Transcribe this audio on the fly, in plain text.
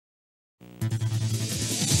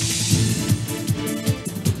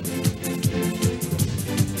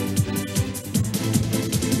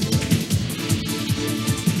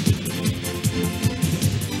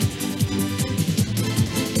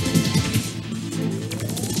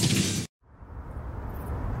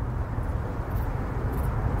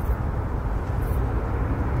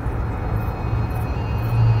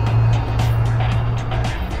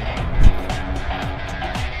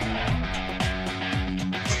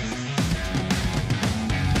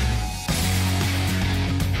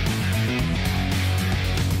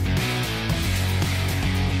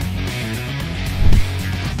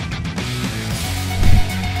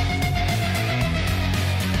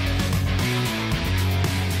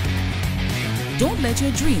Don't let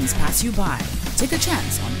your dreams pass you by. Take a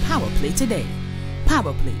chance on Power Play today.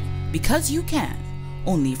 Power Play, because you can.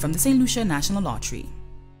 Only from the St. Lucia National Lottery.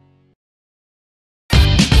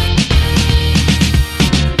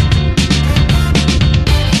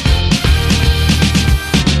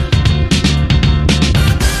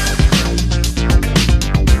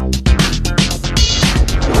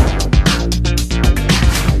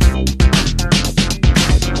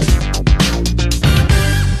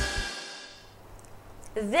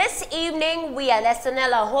 This evening, we at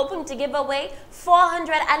SNL are hoping to give away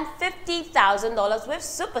 $450,000 with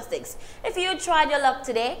Super 6. If you tried your luck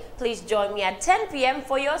today, please join me at 10 p.m.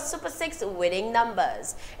 for your Super 6 winning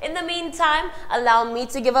numbers. In the meantime, allow me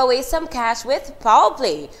to give away some cash with Power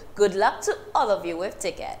Play. Good luck to all of you with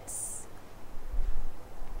tickets.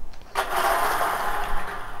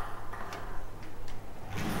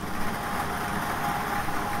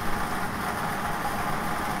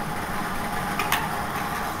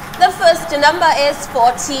 The first number is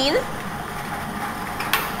 14.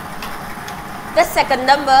 The second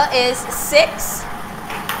number is 6.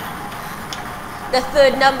 The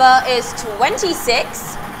third number is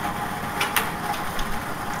 26.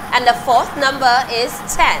 And the fourth number is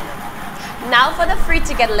 10. Now for the free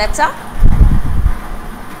ticket letter.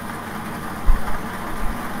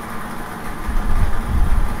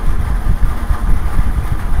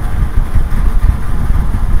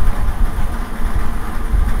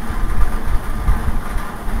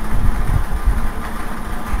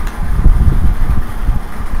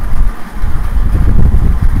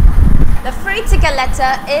 Ticket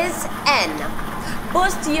letter is N.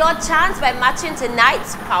 Boost your chance by matching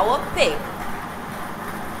tonight's Power Pick.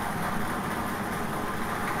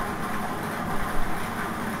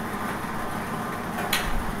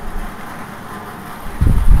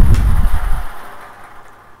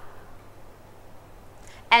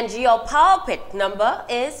 And your Power Pick number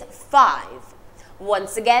is 5.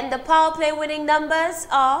 Once again, the Power Play winning numbers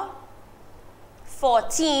are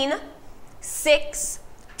 14, 6,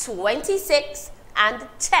 26 and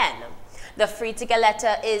 10. The free ticket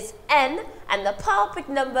letter is N and the Power Pick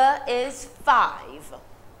number is 5.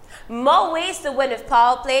 More ways to win with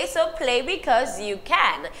Power Play, so play because you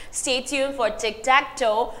can. Stay tuned for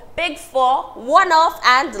Tic-Tac-Toe, Big 4, One Off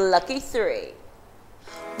and Lucky 3.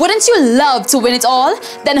 Wouldn't you love to win it all?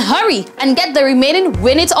 Then hurry and get the remaining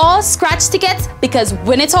Win It All scratch tickets, because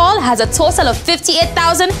Win It All has a total of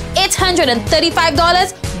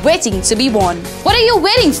 $58,835 waiting to be won. What are you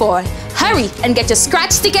waiting for? Hurry and get your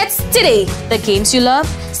scratch tickets today. The games you love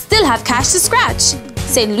still have cash to scratch.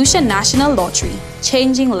 St. Lucia National Lottery,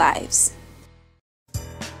 changing lives.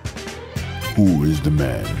 Who is the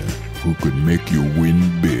man who could make you win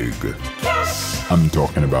big? I'm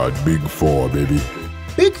talking about Big 4, baby.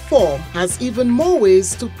 Big 4 has even more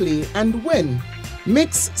ways to play and win.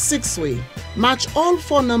 Mix 6-way. Match all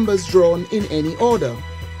 4 numbers drawn in any order.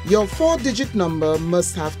 Your 4-digit number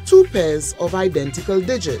must have 2 pairs of identical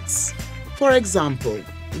digits. For example,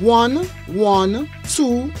 1, 1,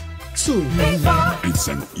 2, 2. It's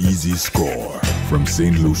an easy score from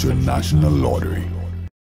St. Lucia National Lottery.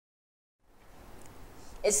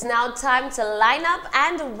 It's now time to line up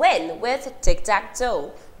and win with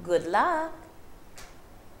Tic-Tac-Toe. Good luck.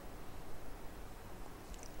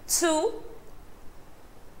 2,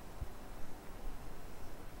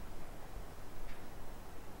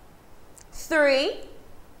 3,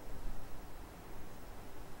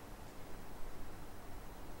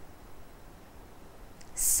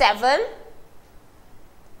 7,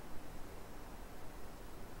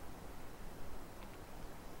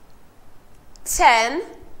 10,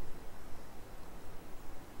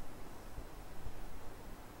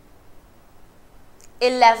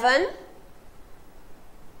 11,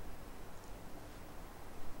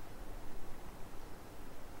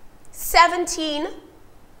 17,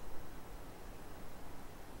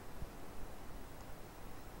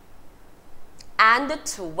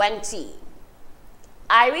 20.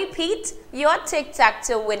 I repeat, your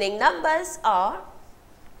Tic-Tac-Toe winning numbers are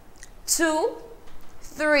 2,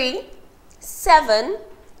 3, 7,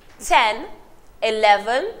 10,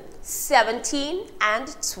 11, 17,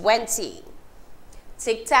 and 20.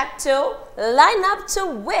 Tic-Tac-Toe, line up to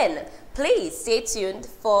win. Please stay tuned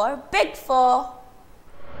for Big 4.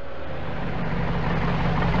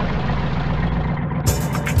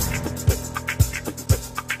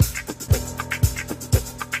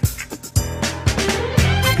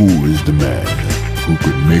 Who is the man who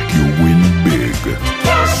could make you win big?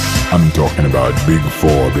 I'm talking about Big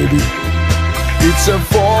 4, baby. It's a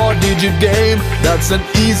 4-digit game, that's an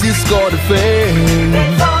easy score to fame.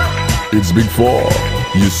 It's Big 4,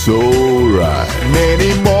 you're so right.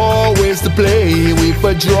 Many more ways to play with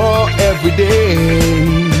a draw every day.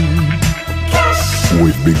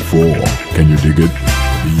 With Big 4, can you dig it?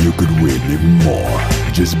 You could win even more.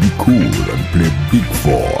 Just be cool and play Big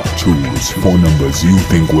 4. Choose 4 numbers you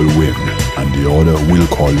think will win, and the order will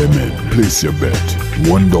call them in. Place your bet,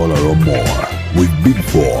 $1 or more. With Big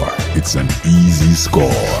 4, it's an easy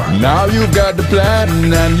score. Now you've got the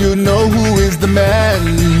plan and you know who is the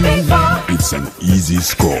man. It's an easy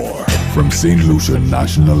score from St. Lucia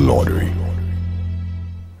National Lottery.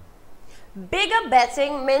 Bigger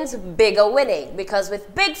betting means bigger winning, because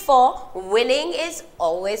with Big 4, winning is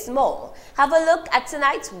always more. Have a look at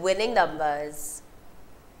tonight's winning numbers.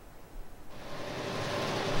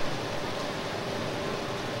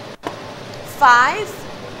 5,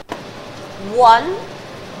 1,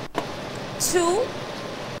 2,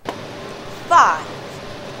 5.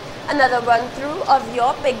 Another run through of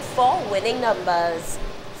your Big 4 winning numbers.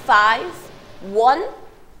 5, 1,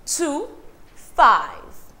 2, 5.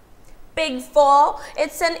 Big 4,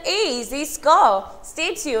 it's an easy score.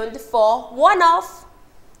 Stay tuned for One Off.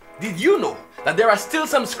 Did you know that there are still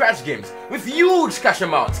some scratch games with huge cash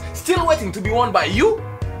amounts still waiting to be won by you?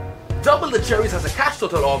 Double the Cherries has a cash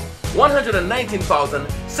total of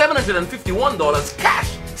 $119,751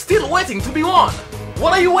 cash still waiting to be won.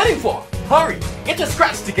 What are you waiting for? Hurry, get your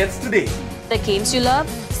scratch tickets today. The games you love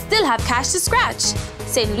still have cash to scratch.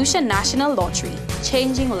 St. Lucia National Lottery,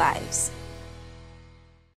 changing lives.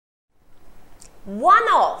 One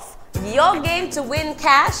Off, your game to win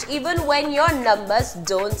cash even when your numbers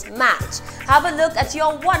don't match. Have a look at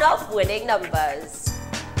your One Off winning numbers.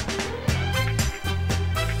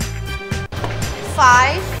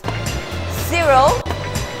 5, 0,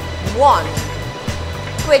 1.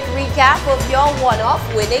 Quick recap of your One Off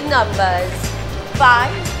winning numbers.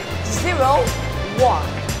 5, 0, 1.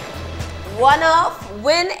 One Off,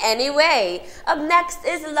 win anyway. Up next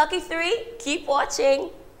is Lucky 3. Keep watching.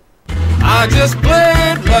 I just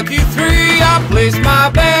played Lucky 3, I placed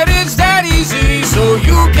my bet, it's that easy. So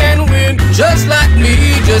you can win just like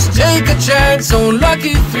me, just take a chance on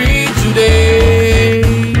Lucky 3 today.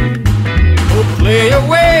 Oh, play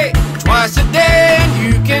away twice a day and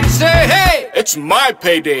you can say, hey, it's my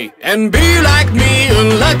payday. And be like me, a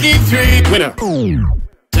Lucky 3 winner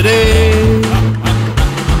today.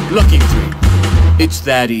 Lucky 3, it's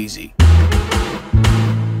that easy.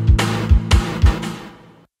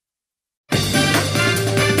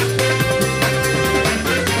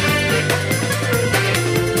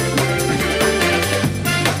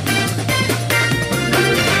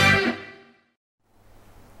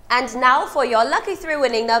 And now for your Lucky 3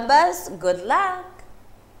 winning numbers. Good luck.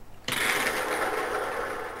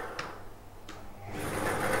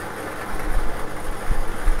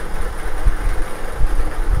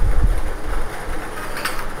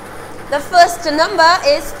 The first number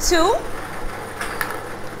is 2.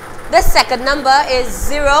 The second number is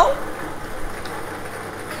 0.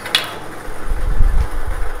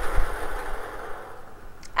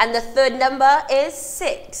 And the third number is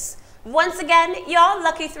 6. Once again, your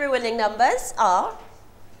Lucky 3 winning numbers are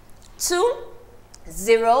 2,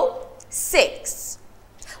 0, 6.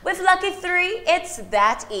 With Lucky 3, it's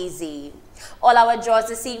that easy. All our draws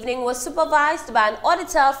this evening were supervised by an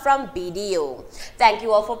auditor from BDO. Thank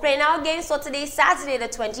you all for playing our games for today, Saturday, the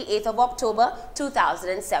 28th of October,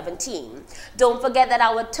 2017. Don't forget that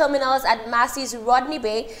our terminals at Massey's Rodney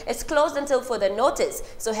Bay is closed until further notice.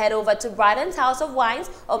 So head over to Bryden's House of Wines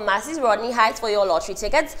or Massey's Rodney Heights for your lottery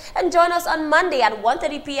tickets and join us on Monday at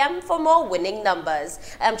 1:30 p.m. for more winning numbers.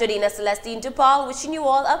 I'm Jadina Celestine Dupal, wishing you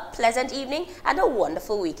all a pleasant evening and a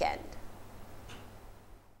wonderful weekend.